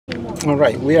All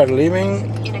right, we are leaving.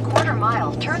 In a quarter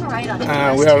mile, turn right on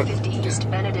We are 250 East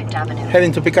Benedict Avenue.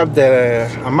 heading to pick up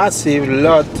a massive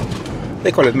lot.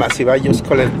 They call it massive, I just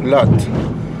call it lot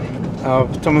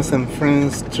of Thomas and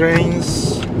Friends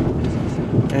trains.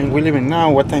 And we're leaving now.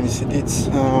 What time is it? It's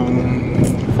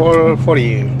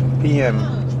 4:40 p.m.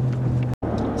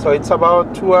 So it's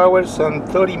about 2 hours and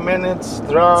 30 minutes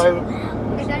drive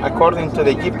according to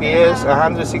the GPS,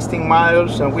 116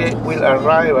 miles, and we will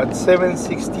arrive at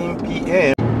 7:16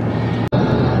 p.m.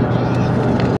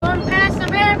 Going past the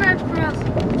railroad cross.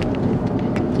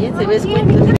 Yes, it was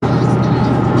good.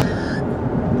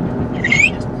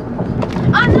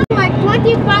 Under like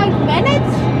 25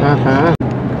 minutes? Uh-huh.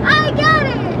 I got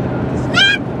it!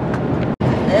 Snap!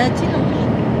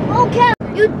 Okay,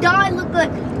 you die, look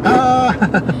like. Oh!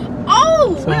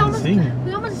 We almost.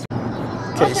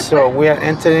 Okay, so we are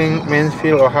entering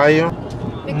Mansfield, Ohio.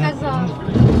 Because I'm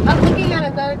looking at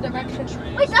another direction.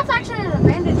 Wait, that's actually an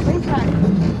abandoned train track.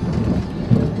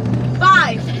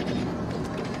 5.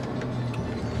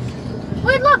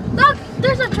 Wait, look!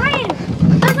 There's a train!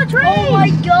 There's a train! Oh my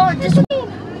god, this train!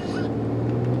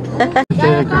 Guys,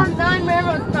 I found 9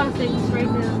 railroad crossings right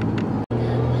now.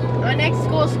 Our next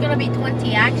school is gonna be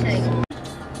 20, actually.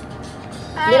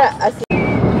 Mira, así.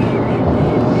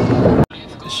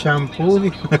 Shampoo.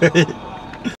 Se te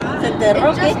It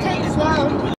just takes slow.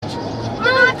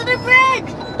 We're going to the bridge!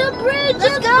 The bridge!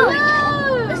 Let's go!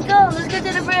 Let's go! Let's get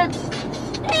to the bridge!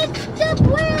 It's the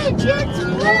bridge! It's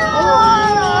blue!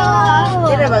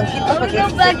 Tiene banquito I'm para gonna que go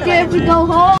back there if we go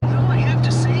home.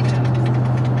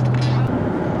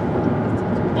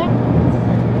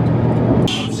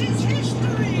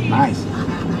 Nice.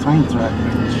 Train track.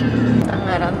 Están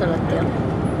arando la tierra.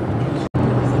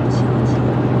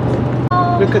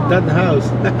 Look at that house.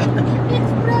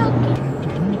 It's broken.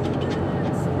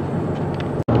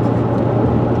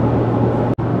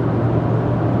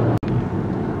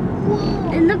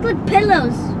 It looked like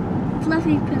pillows.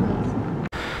 Fluffy pillows.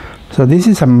 So this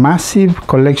is a massive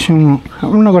collection.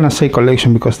 I'm not gonna say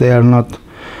collection because they are not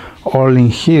all in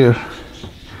here.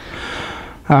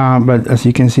 But as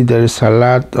you can see, there is a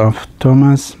lot of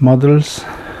Thomas models,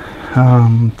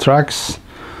 trucks,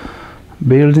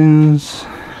 buildings,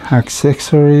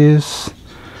 accessories,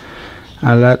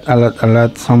 a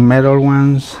lot, some metal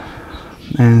ones,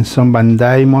 and some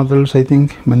Bandai models, I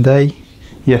think. Bandai,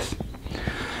 yes,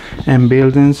 and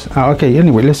buildings. Okay,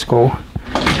 anyway, let's go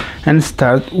and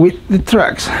start with the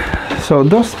trucks. So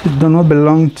those do not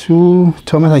belong to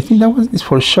Thomas. I think that one is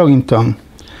for Shoggington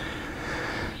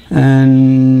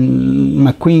and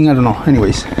McQueen, I don't know.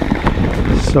 Anyways,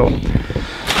 so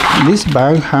this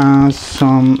bag has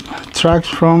some trucks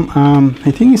from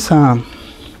I think it's I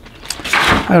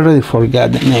already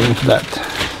forgot the name of that.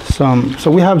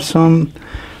 So we have some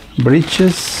bridge,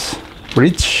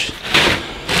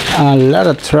 a lot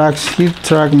of trucks here.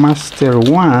 Trackmaster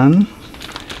 1,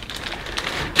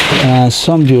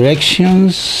 some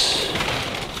directions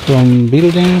from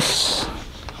buildings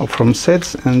or from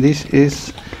sets, and this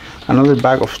is another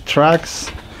bag of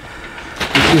tracks.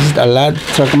 This is a lot.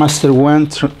 Trackmaster 1,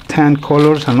 10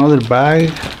 colors, another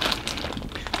bag.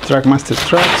 Trackmaster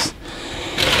tracks,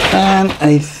 and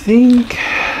I think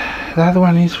that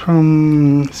one is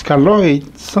from Scarloid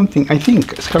something. I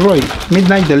think Scarloid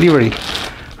midnight delivery.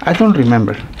 I don't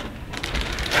remember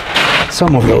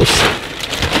some of those.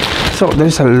 So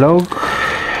there's a log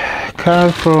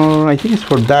car for, I think it's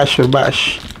for Dash or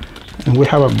Bash, and we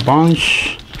have a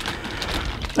bunch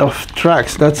of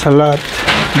tracks. That's a lot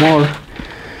more.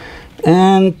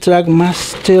 And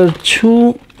Trackmaster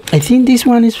 2, I think this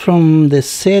one is from the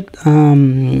set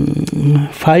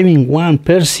 5-in-1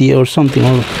 Percy or something,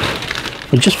 or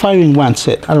just 5-in-1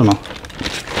 set, I don't know,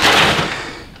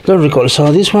 don't recall. So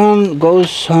this one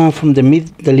goes from the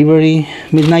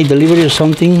midnight delivery or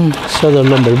something. Southern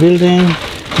Lumber Building,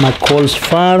 McCall's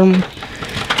Farm.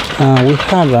 We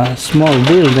have a small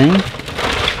building,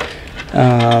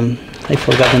 I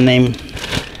forgot the name,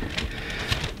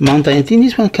 Mountain. I think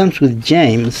this one comes with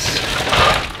James,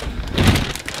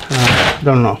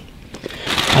 don't know.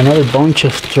 Another bunch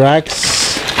of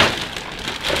tracks,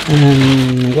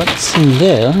 and what's in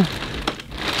there?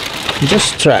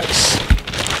 Just tracks,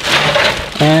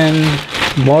 and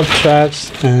more tracks,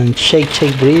 and Shake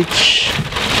Bridge.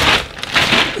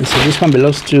 And so this one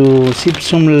belongs to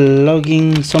Sipsum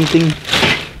Logging something.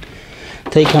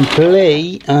 Take and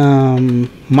Play,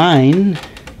 mine.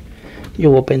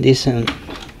 You open this and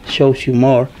shows you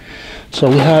more. So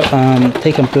we have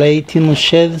Take and Play, Timo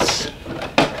Sheds.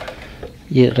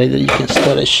 Yeah, right there you can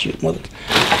storage your model.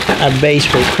 A base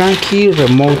for cranky,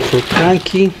 remote for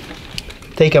cranky.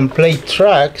 Take and Play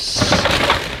tracks.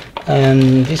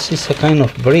 And this is a kind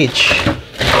of bridge,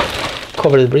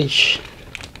 covered bridge.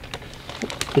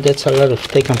 But that's a lot of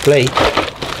take and play.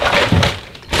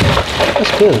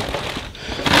 That's good.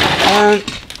 And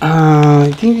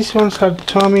I think these ones are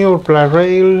Tomy or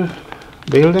Plarail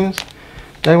buildings.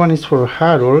 That one is for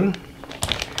Harold.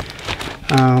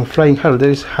 Flying Harold. There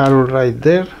is Harold right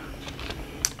there.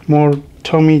 More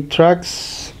Tomy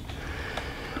trucks.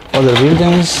 Other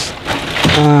buildings.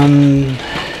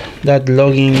 That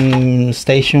logging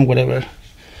station, whatever.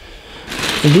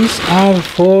 These are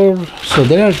for, so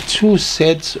there are two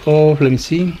sets of, let me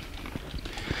see,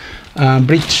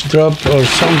 bridge drop or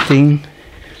something.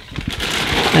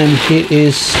 And here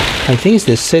is, I think it's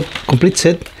the set, complete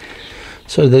set.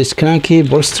 So there is Cranky,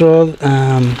 Bolstrode,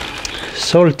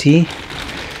 Salty,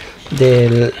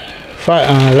 the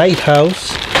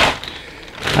lighthouse.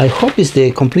 I hope it's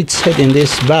the complete set in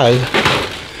this bag.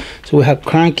 So we have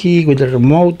Cranky with the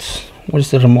remote. What is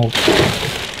the remote?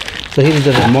 So here is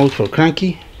the remote for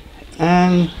Cranky.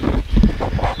 And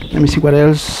let me see what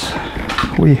else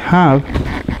we have.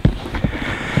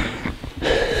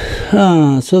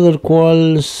 Solar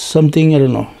quals, something, I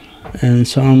don't know. And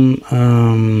some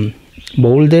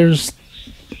boulders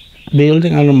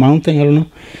building, I don't know, mountain, I don't know.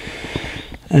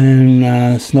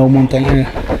 And snow mountain,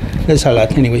 there's a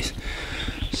lot anyways.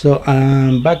 So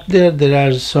back there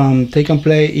are some take and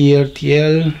play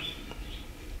ERTL,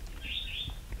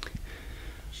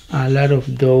 a lot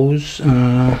of those.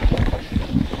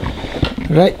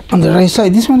 Right on the right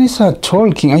side, this one is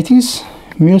talking, I think it's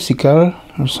musical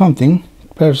or something.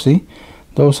 Percy,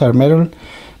 those are metal.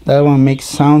 That one makes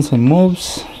sounds and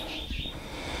moves.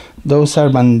 Those are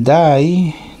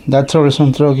Bandai. That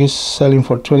troublesome truck is selling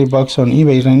for 20 bucks on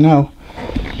eBay right now,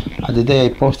 at the day I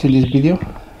posted this video.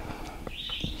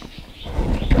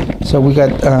 So we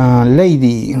got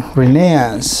Lady,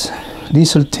 Reneas,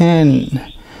 Diesel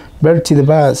 10, Bertie the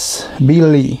Bass,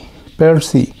 Billy,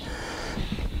 Percy,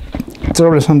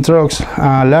 troublesome trucks,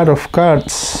 a lot of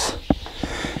carts,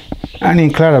 Annie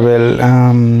and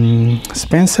Clarabelle,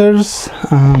 Spencer's,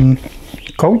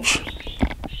 Coach,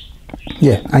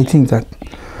 yeah, I think that,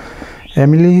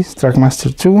 Emily's,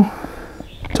 Trackmaster 2,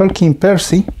 Tolkien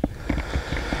Percy,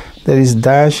 there is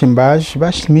Dash and Bash,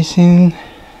 Bash missing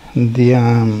the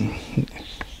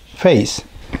face,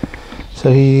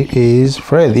 so he is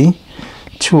Freddy.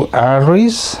 Two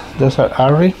Aries, those are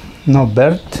Ari, no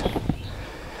Bert.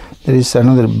 There is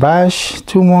another Bash,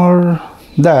 two more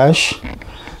Dash,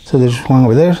 so there's one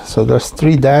over there, so there's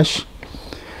three Dash.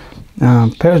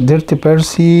 Dirty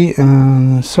Percy,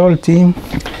 Salty.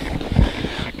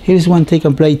 Here's one take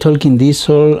and play Tolkien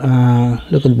Diesel.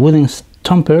 Look at Wooden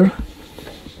Stomper,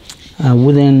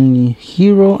 Wooden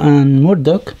Hero and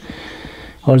Murdoch.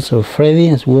 Also Freddy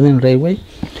as Wooden Railway.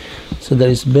 So there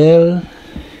is Bell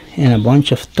and a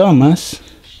bunch of Thomas.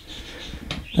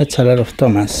 That's a lot of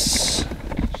Thomas.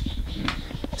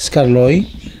 Scarloy,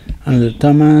 another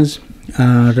Thomas,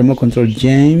 remote control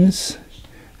James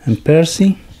and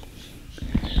Percy.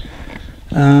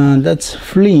 That's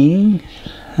Flynn,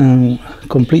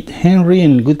 complete Henry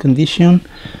in good condition.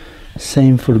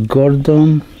 Same for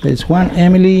Gordon. There's one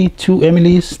Emily, two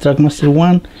Emilys, Trackmaster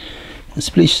 1,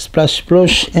 Splish Splash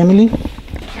Splosh Emily,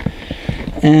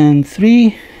 and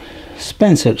three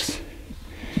Spencers.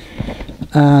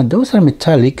 Those are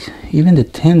metallic. Even the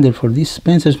tender for this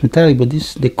Spencer is metallic, but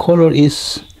the color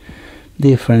is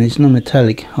different. It's not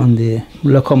metallic on the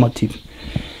Locomotive.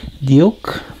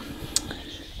 Duke,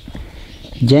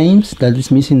 James, that is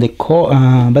missing the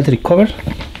battery cover.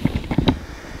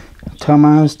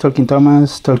 Thomas, Tolkien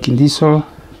Thomas, Tolkien Diesel,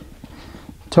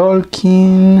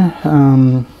 Tolkien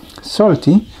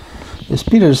Salty,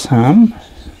 Speeder Sam,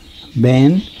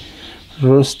 Ben,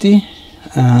 Rusty,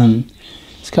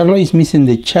 Scarlet is missing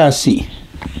the chassis.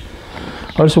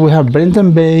 Also we have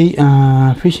Brenton Bay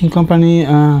Fishing Company,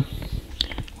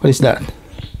 what is that?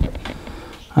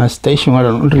 A station, I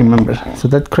don't remember. So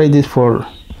that crate is for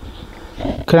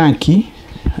Cranky,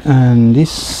 and this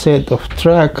set of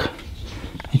track,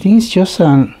 I think it's just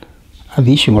an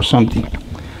addition or something.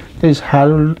 There is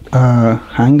Harold,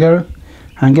 Hangar.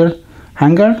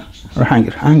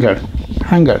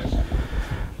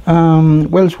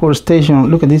 Wellsworth Station.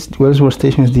 Look at this, Wellsworth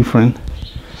Station is different.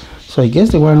 So I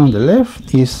guess the one on the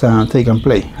left is take and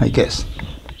play, I guess.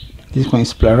 This one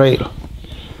is Plarail.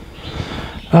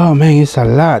 Oh man, it's a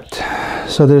lot.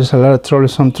 So there's a lot of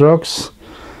troublesome trucks.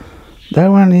 That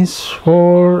one is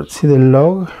for, see the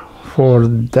log for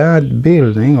that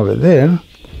building over there.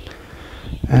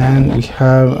 And we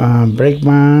have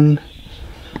brakeman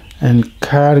and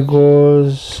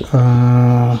cargos.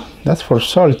 That's for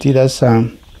Salty. That's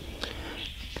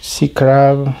sea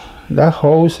crab, That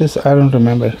hoses, I don't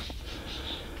remember.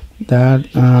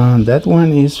 That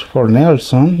one is for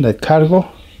Nelson, the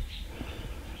cargo.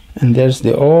 And there's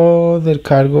the other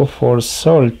cargo for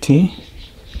Salty.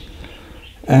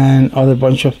 And other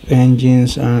bunch of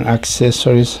engines and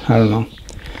accessories, I don't know.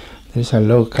 There's a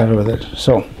low car over there.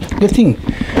 So, good thing.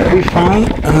 We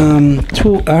found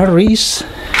 2 REs.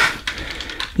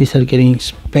 These are getting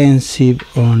expensive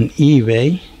on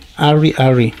eBay.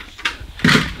 RE.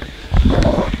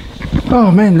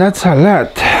 Oh man, that's a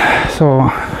lot. So,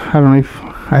 I don't know if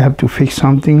I have to fix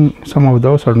some of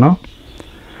those or not.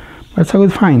 But it's a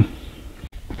good find.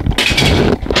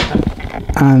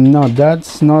 And no,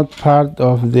 that's not part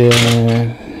of the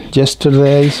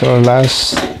yesterday's or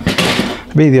last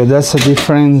video. That's a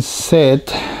different set.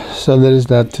 So there is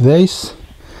that today's,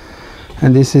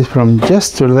 and this is from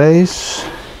yesterday's.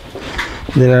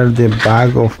 There are the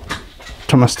bag of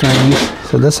Thomas trains.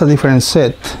 So that's a different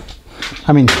set.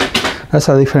 I mean, that's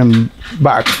a different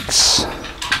bags.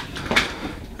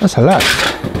 That's a lot.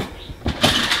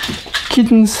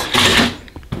 Kittens.